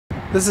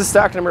This is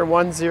stock number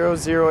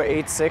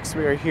 10086.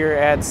 We are here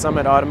at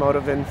Summit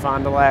Automotive in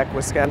Fond du Lac,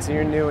 Wisconsin,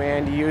 your new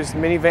and used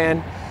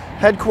minivan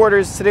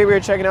headquarters. Today we are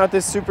checking out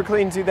this super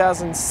clean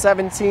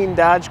 2017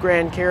 Dodge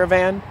Grand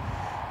Caravan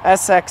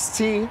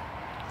SXT.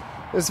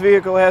 This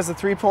vehicle has a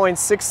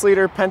 3.6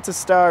 liter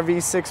Pentastar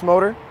V6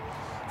 motor.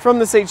 From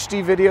this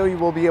HD video, you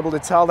will be able to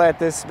tell that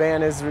this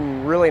van is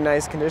in really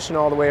nice condition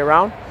all the way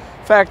around.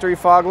 Factory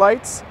fog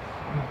lights.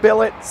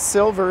 Billet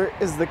silver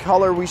is the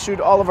color. We shoot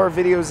all of our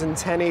videos in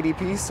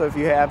 1080p, so if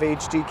you have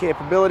HD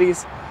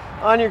capabilities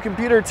on your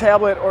computer,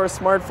 tablet, or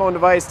smartphone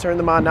device, turn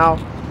them on now,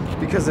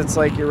 because it's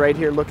like you're right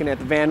here looking at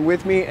the van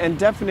with me, and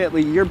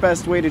definitely your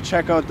best way to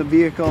check out the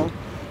vehicle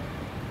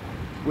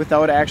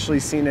without actually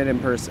seeing it in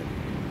person.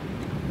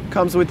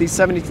 Comes with these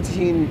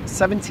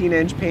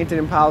 17-inch painted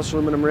and polished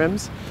aluminum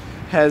rims.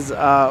 Has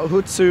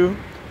OHKOSH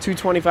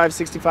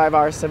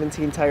 225/65R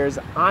 17 tires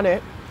on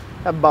it.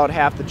 Have about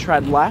half the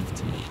tread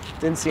left.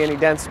 Didn't see any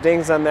dents or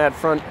dings on that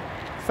front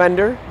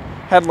fender.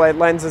 Headlight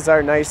lenses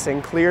are nice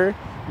and clear.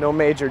 No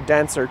major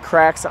dents or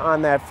cracks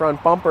on that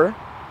front bumper.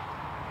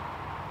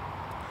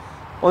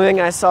 Only thing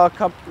I saw,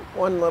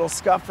 one little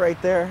scuff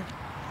right there.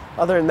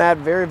 Other than that,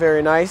 very,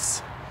 very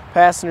nice.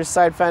 Passenger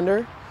side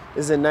fender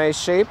is in nice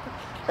shape.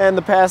 And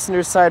the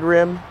passenger side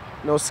rim,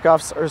 no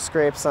scuffs or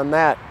scrapes on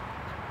that.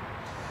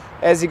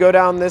 As you go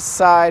down this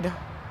side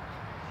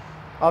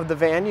of the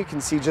van, you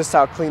can see just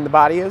how clean the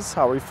body is,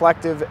 how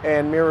reflective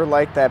and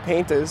mirror-like that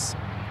paint is.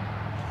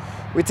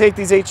 We take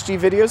these HD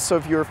videos, so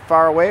if you're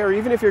far away or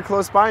even if you're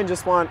close by and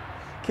just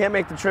can't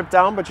make the trip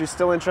down, but you're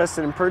still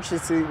interested in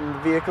purchasing the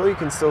vehicle, you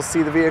can still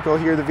see the vehicle,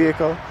 hear the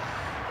vehicle,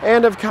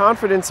 and have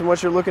confidence in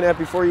what you're looking at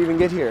before you even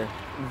get here.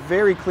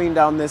 Very clean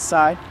down this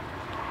side.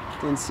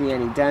 Didn't see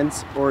any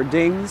dents or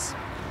dings.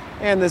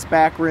 And this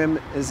back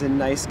rim is in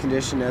nice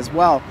condition as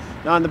well.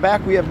 Now on the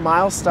back we have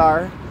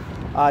Milestar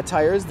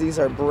tires. These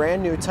are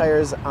brand new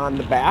tires on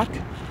the back,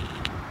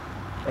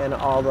 and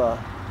all the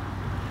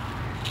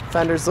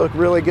fenders look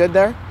really good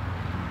there.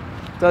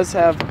 Does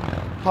have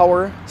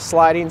power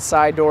sliding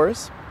side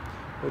doors,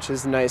 which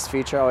is a nice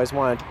feature. I always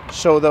want to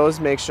show those,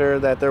 make sure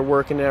that they're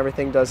working and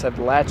everything. Does have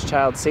the latch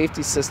child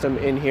safety system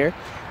in here,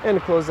 and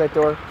to close that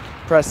door,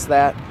 press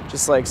that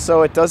just like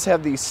so. It does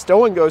have the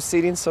Stow-N-Go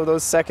seating, so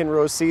those second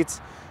row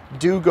seats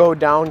do go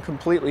down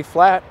completely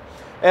flat.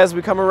 As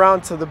we come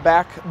around to the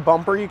back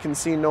bumper, you can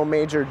see no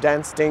major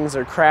dents, dings,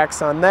 or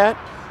cracks on that.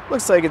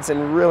 Looks like it's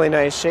in really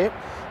nice shape.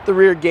 The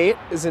rear gate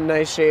is in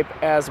nice shape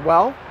as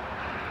well.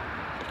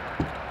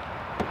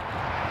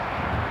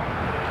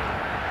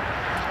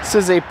 This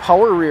is a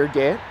power rear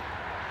gate.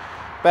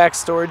 Back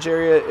storage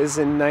area is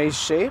in nice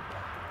shape.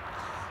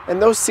 And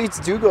those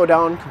seats do go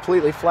down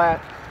completely flat.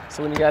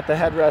 So when you got the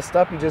headrest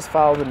up, you just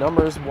follow the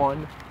numbers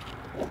 1,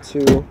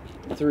 2,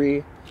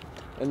 3,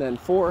 and then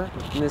 4,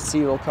 and this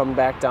seat will come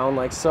back down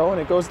like so, and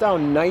it goes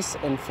down nice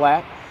and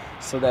flat,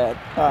 so that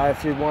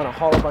if you want to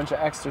haul a bunch of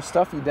extra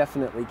stuff, you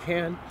definitely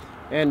can.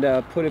 And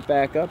put it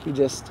back up, you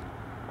just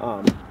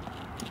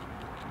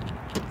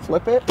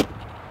flip it,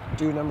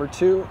 do number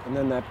 2, and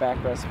then that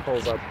backrest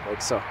pulls up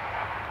like so.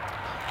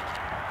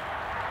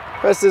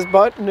 Press this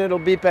button, it'll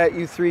beep at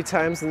you 3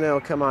 times, and then it'll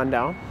come on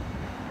down.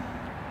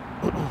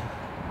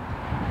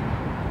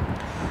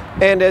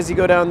 And as you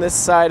go down this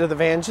side of the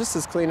van, just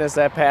as clean as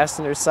that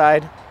passenger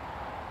side.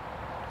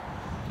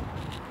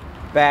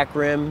 Back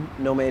rim,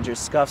 no major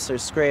scuffs or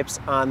scrapes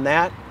on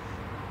that.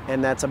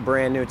 And that's a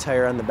brand new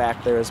tire on the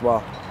back there as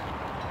well.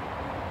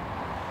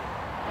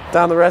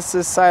 Down the rest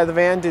of this side of the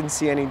van, didn't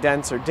see any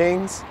dents or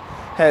dings.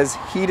 Has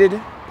heated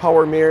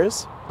power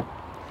mirrors.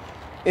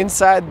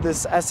 Inside,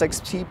 this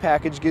SXT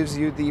package gives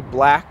you the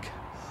black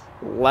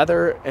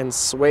leather and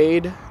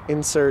suede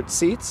insert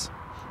seats.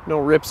 No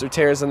rips or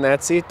tears in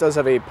that seat. Does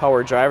have a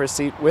power driver's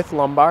seat with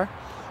lumbar.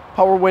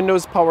 Power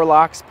windows, power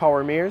locks,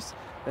 power mirrors.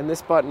 And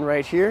this button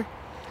right here,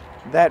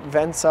 that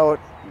vents out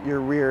your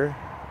rear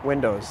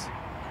windows.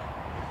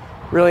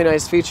 Really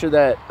nice feature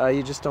that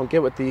you just don't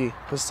get with the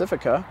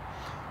Pacifica.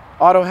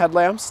 Auto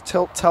headlamps,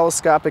 tilt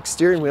telescopic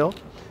steering wheel.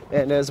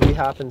 And as we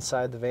hop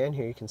inside the van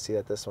here, you can see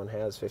that this one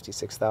has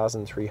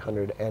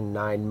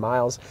 56,309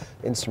 miles.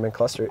 Instrument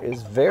cluster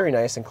is very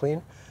nice and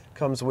clean.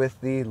 Comes with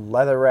the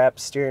leather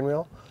wrapped steering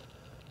wheel.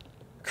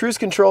 Cruise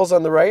controls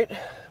on the right,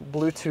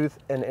 Bluetooth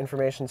and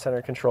information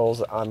center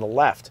controls on the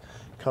left.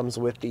 Comes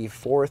with the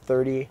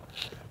 430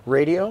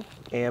 radio,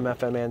 AM,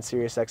 FM, and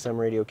Sirius XM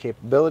radio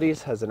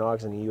capabilities. Has an aux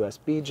and a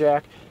USB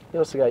jack. You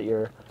also got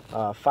your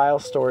file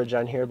storage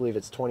on here. I believe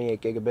it's 28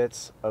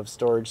 gigabits of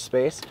storage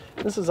space.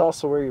 This is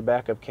also where your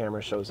backup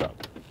camera shows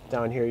up.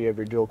 Down here you have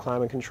your dual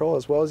climate control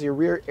as well as your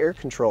rear air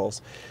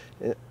controls.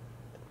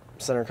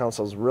 Center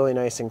console is really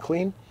nice and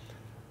clean.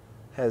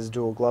 Has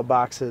dual glove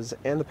boxes,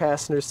 and the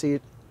passenger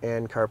seat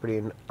and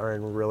carpeting are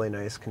in really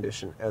nice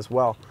condition as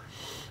well.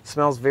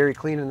 Smells very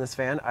clean in this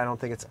van. I don't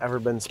think it's ever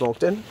been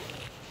smoked in.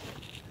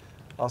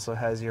 Also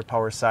has your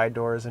power side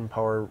doors and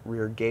power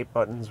rear gate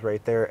buttons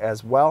right there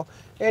as well,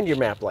 and your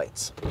map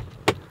lights.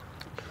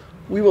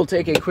 We will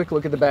take a quick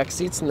look at the back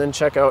seats and then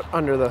check out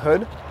under the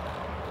hood.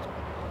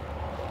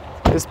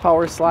 This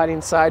power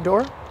sliding side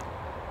door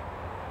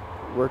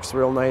works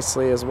real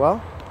nicely as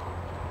well.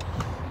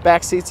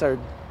 Back seats are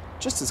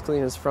just as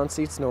clean as front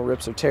seats, no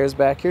rips or tears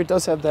back here. It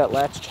does have that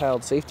latch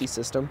child safety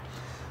system.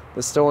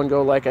 The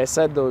Stow-N-Go, like I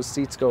said, those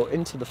seats go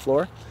into the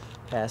floor.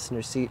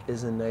 Passenger seat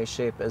is in nice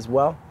shape as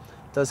well.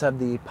 It does have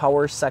the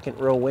power second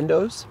row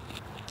windows.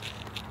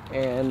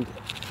 And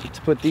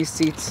to put these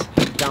seats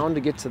down to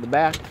get to the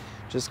back,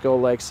 just go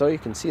like so. You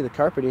can see the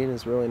carpeting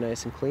is really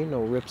nice and clean,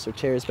 no rips or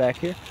tears back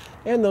here.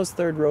 And those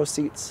third row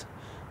seats,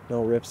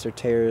 no rips or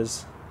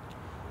tears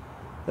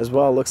as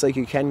well. Looks like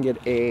you can get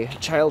a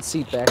child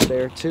seat back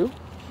there too.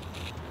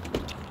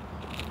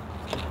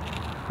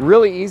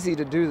 Really easy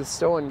to do the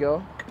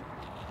Stow-N-Go.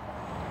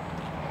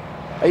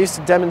 I used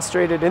to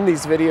demonstrate it in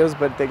these videos,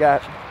 but they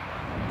got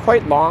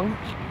quite long.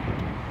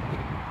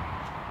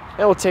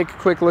 And we'll take a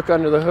quick look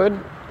under the hood.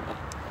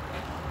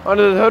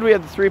 Under the hood we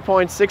have the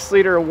 3.6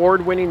 liter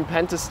award-winning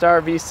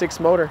Pentastar V6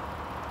 motor.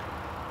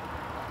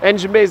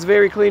 Engine bay is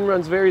very clean,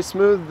 runs very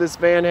smooth. This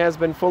van has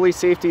been fully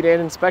safetied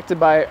and inspected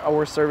by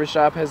our service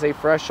shop, has a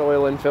fresh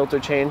oil and filter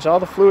change. All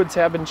the fluids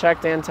have been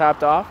checked and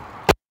topped off.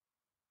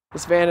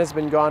 This van has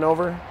been gone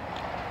over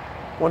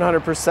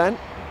 100%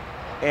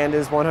 and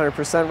is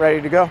 100%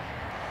 ready to go.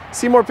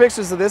 See more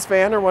pictures of this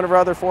van or one of our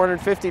other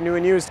 450 new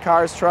and used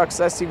cars, trucks,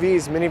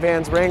 SUVs,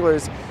 minivans,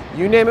 Wranglers,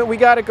 you name it, we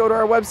got it. Go to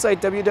our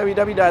website,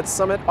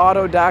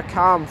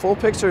 www.summitauto.com. Full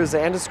pictures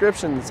and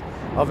descriptions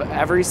of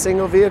every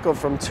single vehicle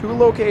from 2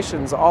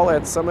 locations, all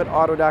at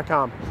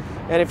summitauto.com.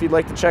 And if you'd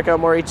like to check out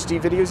more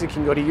HD videos, you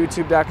can go to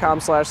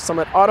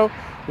youtube.com/summitauto.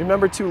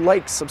 Remember to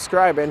like,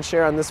 subscribe, and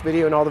share on this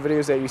video and all the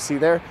videos that you see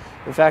there.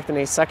 In fact, in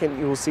a second,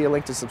 you will see a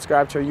link to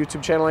subscribe to our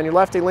YouTube channel on your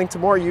left, a link to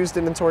more used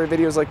inventory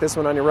videos like this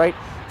one on your right.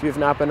 If you have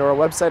not been to our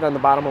website, on the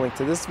bottom, a link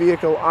to this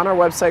vehicle on our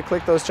website.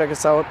 Click those, check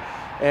us out.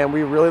 And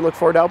we really look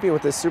forward to helping you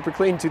with this super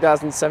clean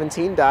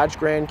 2017 Dodge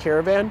Grand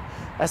Caravan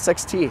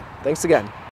Sxt. Thanks again.